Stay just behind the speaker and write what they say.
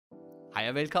Hi,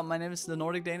 Velkommen, my name is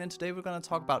TheNordicDane, and today we're going to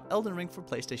talk about Elden Ring for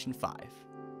PlayStation 5.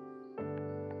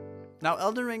 Now,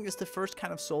 Elden Ring is the first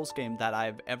kind of Souls game that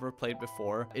I've ever played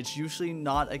before. It's usually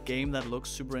not a game that looks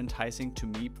super enticing to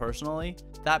me personally.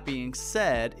 That being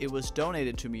said, it was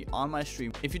donated to me on my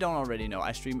stream. If you don't already know,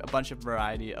 I stream a bunch of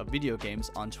variety of video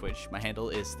games on Twitch. My handle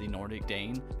is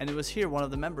TheNordicDane, and it was here one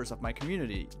of the members of my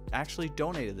community actually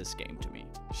donated this game to me.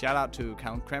 Shout out to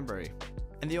Count Cranberry.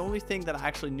 And the only thing that I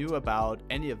actually knew about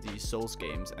any of these Souls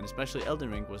games, and especially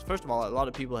Elden Ring, was first of all, a lot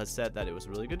of people had said that it was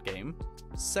a really good game.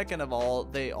 Second of all,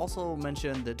 they also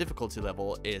mentioned the difficulty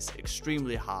level is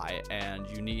extremely high and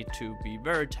you need to be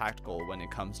very tactical when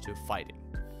it comes to fighting.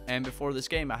 And before this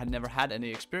game, I had never had any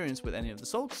experience with any of the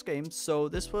Souls games, so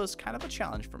this was kind of a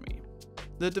challenge for me.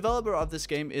 The developer of this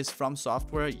game is From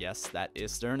Software, yes, that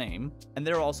is their name, and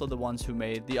they're also the ones who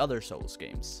made the other Souls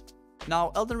games.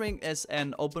 Now, Elden Ring is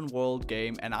an open world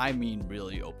game, and I mean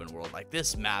really open world. Like,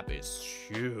 this map is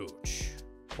huge.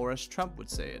 Or as Trump would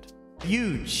say it,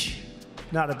 huge.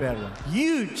 Not a bad one.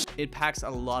 Huge. It packs a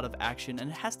lot of action,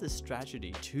 and it has this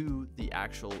strategy to the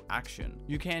actual action.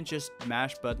 You can't just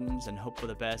mash buttons and hope for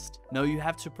the best. No, you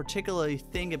have to particularly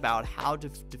think about how to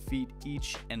defeat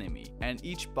each enemy. And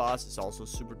each boss is also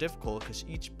super difficult because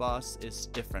each boss is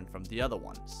different from the other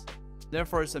ones.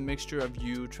 Therefore, it's a mixture of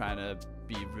you trying to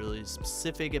be really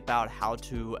specific about how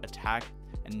to attack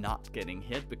and not getting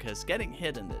hit, because getting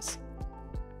hit in this,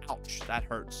 ouch, that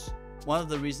hurts. One of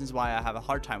the reasons why I have a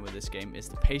hard time with this game is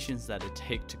the patience that it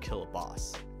takes to kill a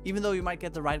boss. Even though you might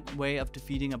get the right way of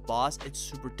defeating a boss, it's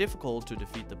super difficult to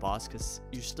defeat the boss because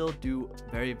you still do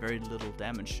very little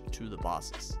damage to the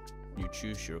bosses. You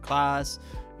choose your class,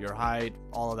 your height,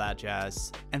 all of that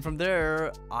jazz. And from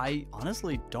there, I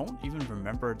honestly don't even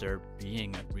remember there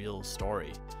being a real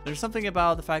story. There's something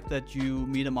about the fact that you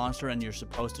meet a monster and you're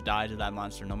supposed to die to that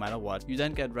monster no matter what. You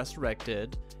then get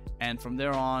resurrected, and from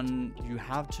there on, you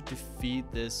have to defeat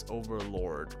this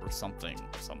overlord or something.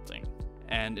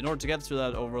 And in order to get through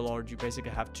that overlord, you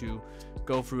basically have to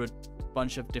go through a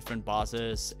bunch of different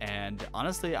bosses, and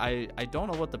honestly, I don't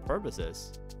know what the purpose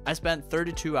is. I spent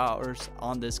 32 hours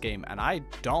on this game and I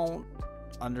don't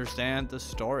understand the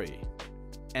story.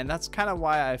 And that's kind of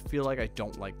why I feel like I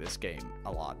don't like this game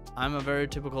a lot. I'm a very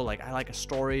typical, I like a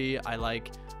story, I like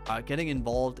getting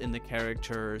involved in the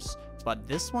characters, but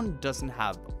this one doesn't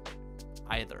have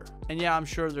either. And yeah, I'm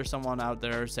sure there's someone out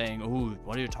there saying, ooh,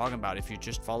 what are you talking about? If you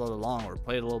just followed along or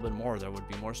played a little bit more, there would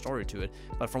be more story to it.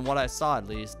 But from what I saw, at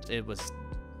least, there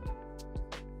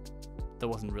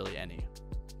wasn't really any.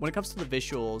 When it comes to the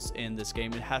visuals in this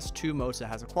game, it has two modes. It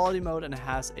has a quality mode and it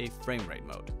has a frame rate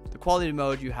mode. The quality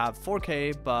mode, you have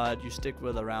 4K, but you stick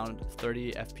with around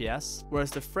 30 FPS, whereas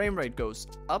the frame rate goes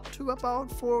up to about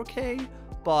 4K,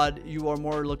 but you are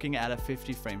more looking at a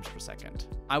 50 frames per second.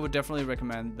 I would definitely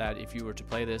recommend that if you were to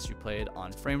play this, you play it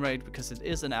on frame rate, because it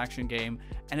is an action game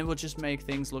and it will just make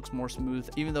things look more smooth.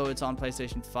 Even though it's on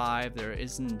PlayStation 5, there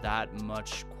isn't that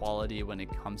much quality when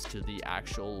it comes to the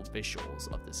actual visuals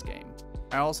of this game.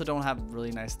 I also don't have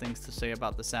really nice things to say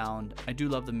about the sound. I do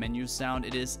love the menu sound.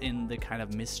 It is in the kind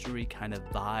of mystery kind of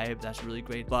vibe. That's really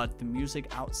great. But the music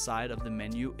outside of the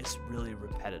menu is really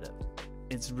repetitive.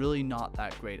 It's really not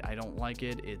that great. I don't like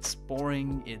it. It's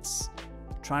boring. It's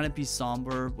trying to be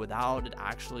somber without it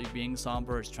actually being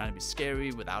somber. It's trying to be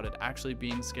scary without it actually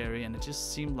being scary, and it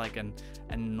just seemed like an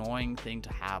annoying thing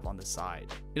to have on the side.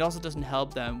 It also doesn't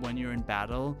help that when you're in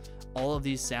battle, all of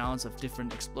these sounds of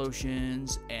different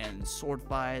explosions and sword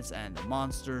fights and the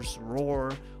monsters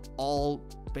roar all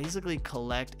basically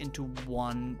collect into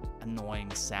one annoying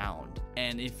sound.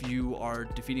 And if you are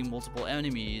defeating multiple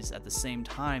enemies at the same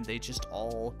time, they just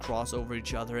all cross over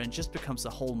each other and just becomes a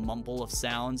whole mumble of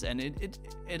sounds, and it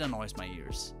annoys my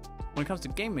ears. When it comes to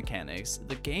game mechanics,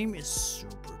 the game is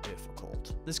super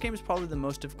difficult. This game is probably the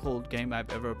most difficult game I've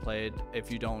ever played,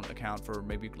 if you don't account for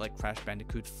maybe like Crash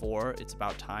Bandicoot 4, It's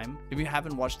About Time. If you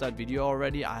haven't watched that video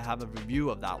already, I have a review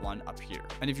of that one up here.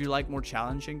 And if you like more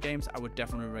challenging games, I would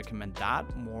definitely recommend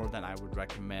that more than I would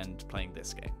recommend playing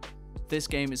this game. This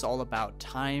game is all about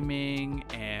timing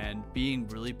and being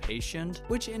really patient,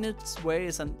 which in its way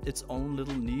is its own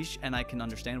little niche, and I can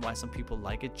understand why some people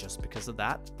like it just because of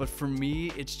that. But for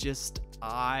me, it's just,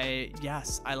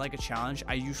 yes, I like a challenge.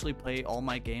 I usually play all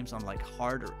my games on like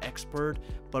hard or expert,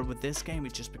 but with this game,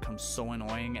 it just becomes so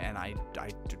annoying, and I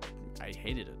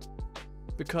hated it.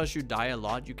 Because you die a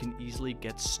lot, you can easily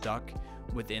get stuck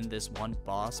within this one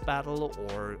boss battle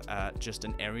or just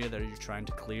an area that you're trying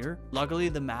to clear. Luckily,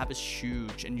 the map is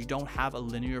huge and you don't have a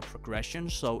linear progression,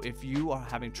 so if you are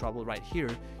having trouble right here,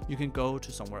 you can go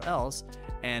to somewhere else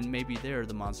and maybe there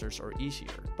the monsters are easier.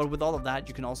 But with all of that,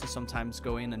 you can also sometimes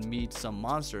go in and meet some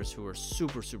monsters who are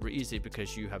super easy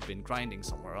because you have been grinding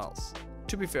somewhere else.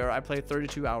 To be fair, I played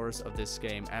 32 hours of this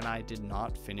game and I did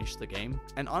not finish the game,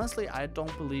 and honestly I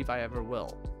don't believe I ever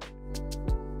will.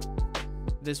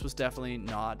 This was definitely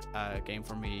not a game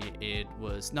for me. It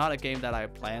was not a game that I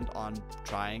planned on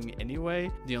trying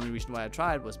anyway. The only reason why I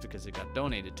tried was because it got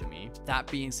donated to me. That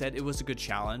being said, it was a good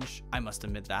challenge, I must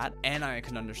admit that, and I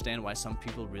can understand why some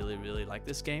people really like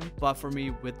this game. But for me,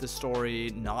 with the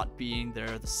story not being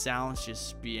there, the sounds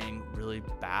just being really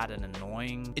bad and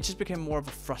annoying, it just became more of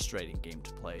a frustrating game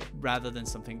to play rather than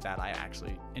something that I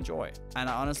actually enjoy. And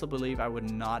I honestly believe I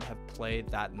would not have played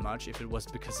that much if it was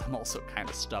because I'm also kind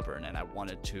of stubborn and I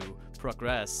wanted to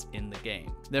progress in the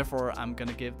game. Therefore, I'm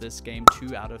gonna give this game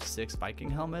 2 out of 6 Viking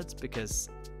helmets because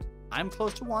I'm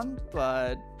close to 1,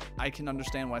 but I can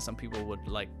understand why some people would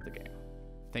like the game.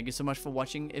 Thank you so much for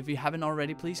watching. If you haven't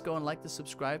already, please go and like the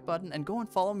subscribe button and go and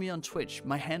follow me on Twitch.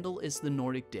 My handle is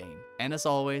TheNordicDane. And as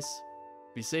always,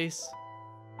 vi ses.